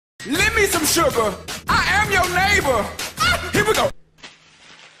Lend me some sugar. I am your neighbor. Here we go.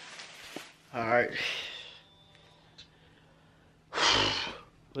 All right.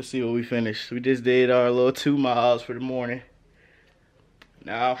 Let's see what we finished. We just did our little 2 miles for the morning.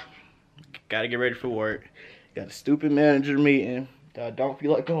 Now, gotta get ready for work. Got a stupid manager meeting that I don't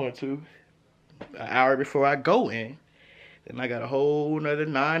feel like going to. An hour before I go in. Then I got a whole another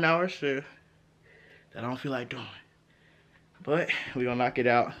 9-hour shift that I don't feel like doing. But we're gonna knock it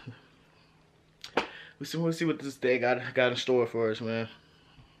out. We'll see what this day got in store for us, man.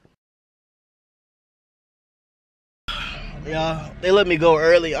 Yeah, they let me go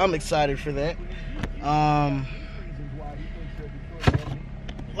early. I'm excited for that.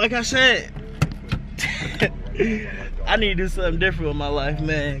 Like I said, I need to do something different with my life,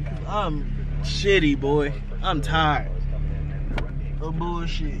 man. 'Cause I'm shitty, boy. I'm tired of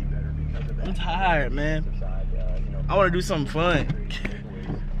bullshit. I'm tired, man. I want to do something fun.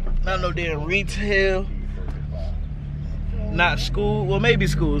 Not no damn retail. Not school. Well, maybe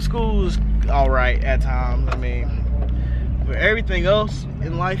school. School's alright at times. I mean, but everything else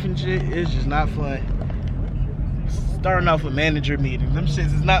in life and shit is just not fun. Starting off with manager meetings. Them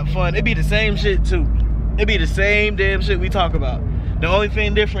shits is not fun. It be the same shit too. It be the same damn shit we talk about. The only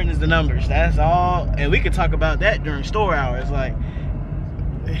thing different is the numbers. That's all. And we could talk about that during store hours. Like,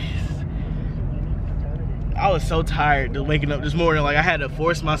 I was so tired to waking up this morning. Like, I had to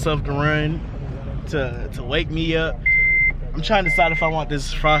force myself to run to wake me up. I'm trying to decide if I want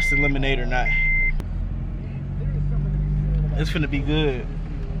this frosted lemonade or not. It's finna be good.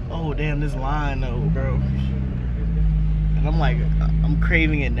 Oh damn, this line though, bro. And I'm like, I'm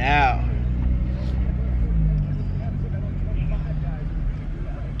craving it now.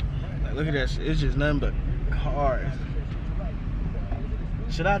 Like, look at that shit. It's just nothing but cars.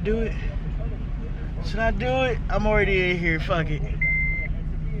 Should I do it? Should I do it? I'm already in here, fuck it.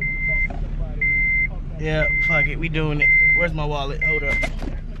 Yeah, fuck it, we doing it. Where's my wallet? Hold up.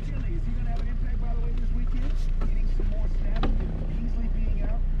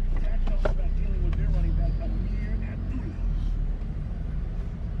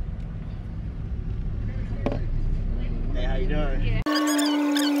 Hey, how you doing? Yeah.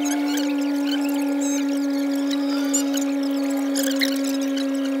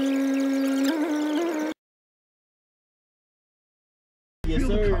 Yes,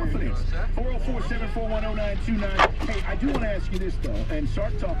 sir. 404-741-0929. Hey, I do want to ask you this though, and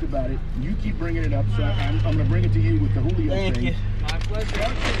Sark talked about it. You keep bringing it up, so I'm going to bring it to you with the Julio thing. Thank you. My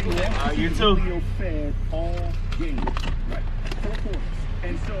pleasure. You too. Julio fed all game, right? 4 quarters.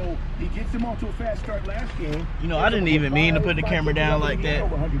 And so he gets him off to a fast start last game. You know, I didn't even mean to put the camera down like that.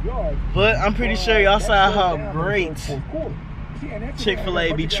 But I'm pretty sure y'all saw how great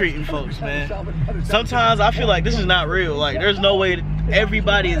Chick-fil-A be treating folks, man. Sometimes I feel like this is not real. Like, there's no way that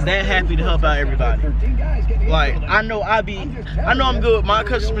everybody is that happy to help out everybody. Like, I know I'm good with my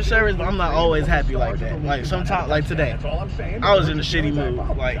customer service, but I'm not always happy like that. Like, sometimes, like today, I was in a shitty mood.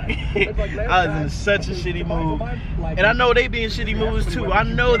 Like, I was in such a shitty mood. And I know they be in shitty moods too. I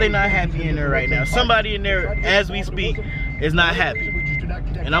know they not happy in there right now. Somebody in there, as we speak, is not happy.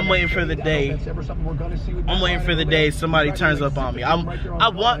 And I'm waiting for the day. I'm waiting for the day somebody turns up on me. I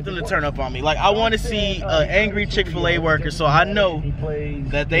want them to turn up on me. Like, I want to see an angry Chick-fil-A worker, so I know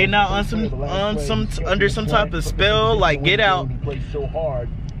that they not under some type of spell. Like, get out.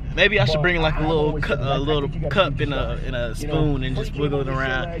 Maybe I should bring like a little cup in a spoon and just wiggle it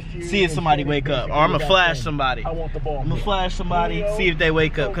around. See if somebody wake up, or I'm gonna flash somebody. I'm gonna flash somebody, see if they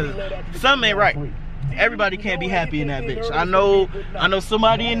wake up, cause something ain't right. Everybody can't be happy in that bitch. I know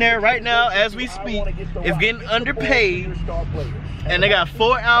somebody in there right now, as we speak, is getting underpaid, and they got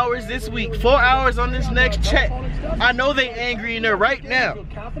 4 hours this week, 4 hours on this next check. I know they angry in there right now,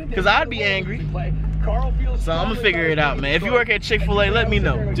 cause I'd be angry. So I'm gonna figure it out, man. If you work at Chick-fil-A, let me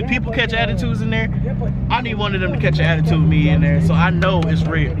know. Do people catch attitudes in there? I need one of them to catch an attitude with me in there, so I know it's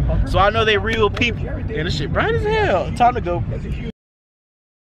real. So I know they real people. Yeah, this shit bright as hell. Time to go.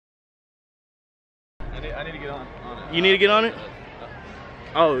 I need to get on it. You need to get on it?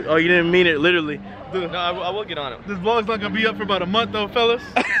 Oh, you didn't mean it literally. No, I will get on it. This vlog's not gonna be up for about a month though, fellas.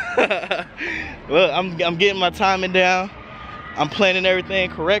 Look, I'm getting my timing down. I'm planning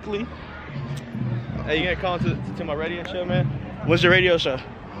everything correctly. Hey, you gonna call into to my radio show, man? What's your radio show?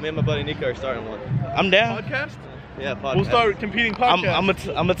 Me and my buddy Nico are starting one. I'm down. Podcast? Yeah, podcast. We'll start competing podcasts.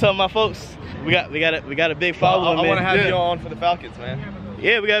 I'm gonna tell my folks we got a big following. I want to man. have you on for the Falcons, man.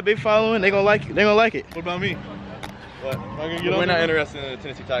 Yeah, we got a big following. They gonna like it. They gonna like it. What about me? What? We're We're not interested in the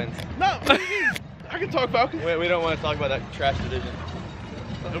Tennessee Titans. No, I can talk Falcons. We don't want to talk about that trash division.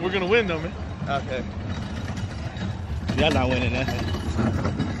 We're gonna win though, man. Okay. Y'all not winning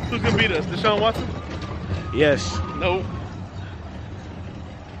nothing. Who's gonna beat us? Deshaun Watson? Yes. Nope.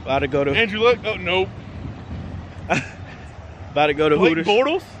 About to go to Andrew Luck? Oh, nope. about to go to Blake Hooters.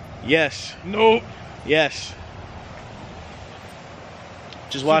 Bortles? Yes. Nope. Yes.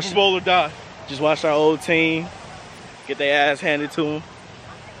 Just watch. Super Bowl or die. Just watch our old team get their ass handed to them.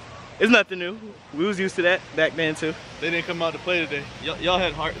 It's nothing new. We was used to that back then too. They didn't come out to play today. Y'all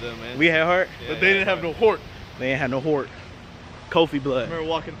had heart though, man. We had heart, But they didn't have no hort. they ain't had no hort. Kofi blood. Remember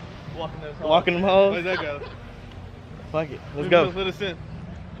walking those halls? Walking them hoes. Where's that guy? Fuck it. Let's Maybe go. Let us in.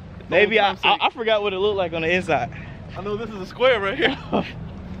 Maybe For old time's sake. I forgot what it looked like on the inside. I know this is a square right here. I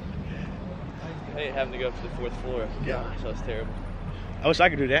hate having to go up to the 4th floor. Yeah. So it's terrible. I wish I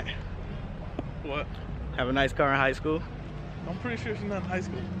could do that. What? Have a nice car in high school. I'm pretty sure she's not in high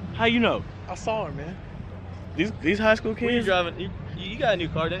school. How you know? I saw her, man. These high school Where you kids? driving? You got a new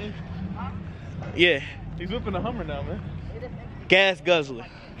car, didn't you? Yeah. He's whipping a Hummer now, man. Gas guzzler.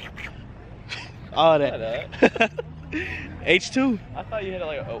 All that. H2. I thought you had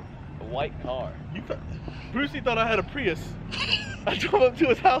like a white car. Brucey thought I had a Prius. I drove up to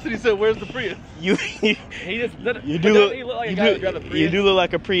his house and he said, "Where's the Prius?" You He just you do look, he look like a you guy do, who drives a Prius. you do look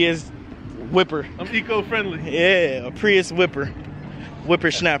like a Prius whipper. I'm eco-friendly. Yeah, a Prius whipper.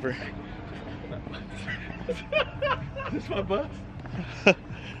 Whippersnapper. This my bus.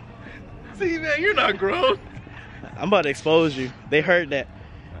 See, man, you're not grown. I'm about to expose you. They heard that.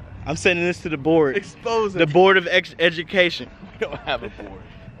 I'm sending this to the board. Expose The it. Board of Education. We don't have a board.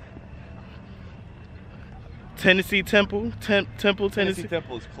 Tennessee Temple. Temple, Tennessee Tennessee.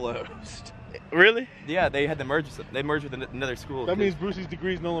 Temple is closed. Really? Yeah, they had to merge. They merged with another school. That means Brucey's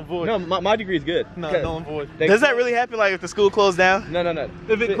degree is null and void. no, my degree is good. No, Okay. null and void. They Does that closed- really happen like if the school closed down? No.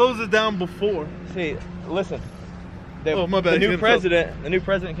 If it closes down before. See, listen. Oh, my bad. The He's new gonna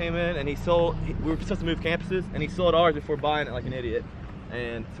president came in and he sold. We were supposed to move campuses, and he sold ours before buying it like an idiot,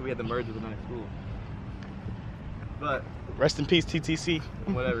 and so we had to merge with another school. But Rest in peace, TTC.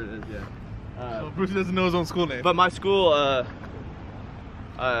 whatever it is, yeah. So Brucey doesn't know his own school name. But my school,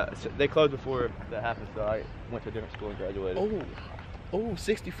 they closed before that happened, so I went to a different school and graduated. Oh,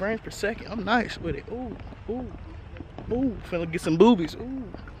 60 frames per second. I'm nice with it. Ooh. Finna get some boobies. Ooh.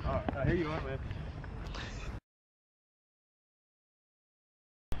 All right, here you are, man.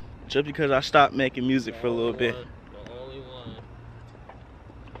 Just because I stopped making music for a little bit. The only one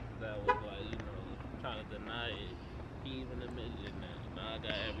that was like, trying to deny it, he even admitted it now. Now I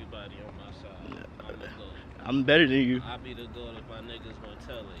got everybody on my side. I'm the GOAT. I'm better than you. I be the GOAT if my niggas gonna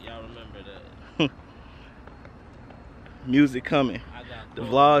tell it. Y'all remember that. Music coming. I got The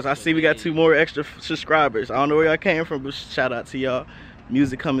vlogs. I see we got 2 more extra subscribers. I don't know where y'all came from, but shout out to y'all.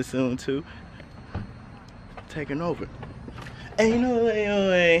 Music coming soon too. Taking over. Ain't no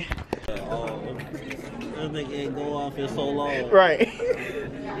way. that nigga ain't go off in so long. Right.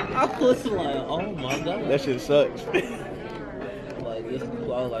 I was like, oh my god. That shit sucks. Like this, I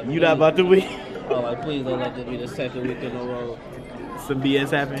was like, You not about to win. I was like, please don't let this be the second week in a row. Some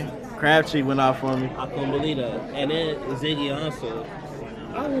BS happened. Crabtree went off for me. I couldn't believe that. And then Ziggy answered.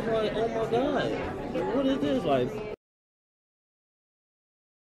 I was like, oh my god. What is this? Like,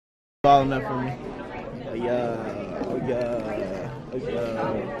 Falling up for me. Oh yeah.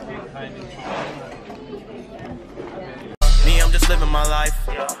 Me, I'm just living my life.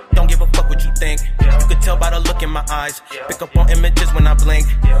 Don't give a fuck what you think. You could tell by the look in my eyes. Pick up on images when I blink.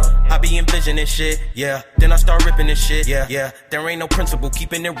 I be envisioning shit, yeah. Then I start ripping this shit, yeah. There ain't no principle,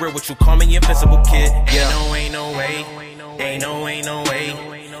 keeping it real with you. Call me invincible kid, yeah. Ain't no way. Ain't no way.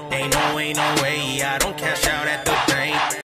 Ain't no way. I don't cash out at the bank.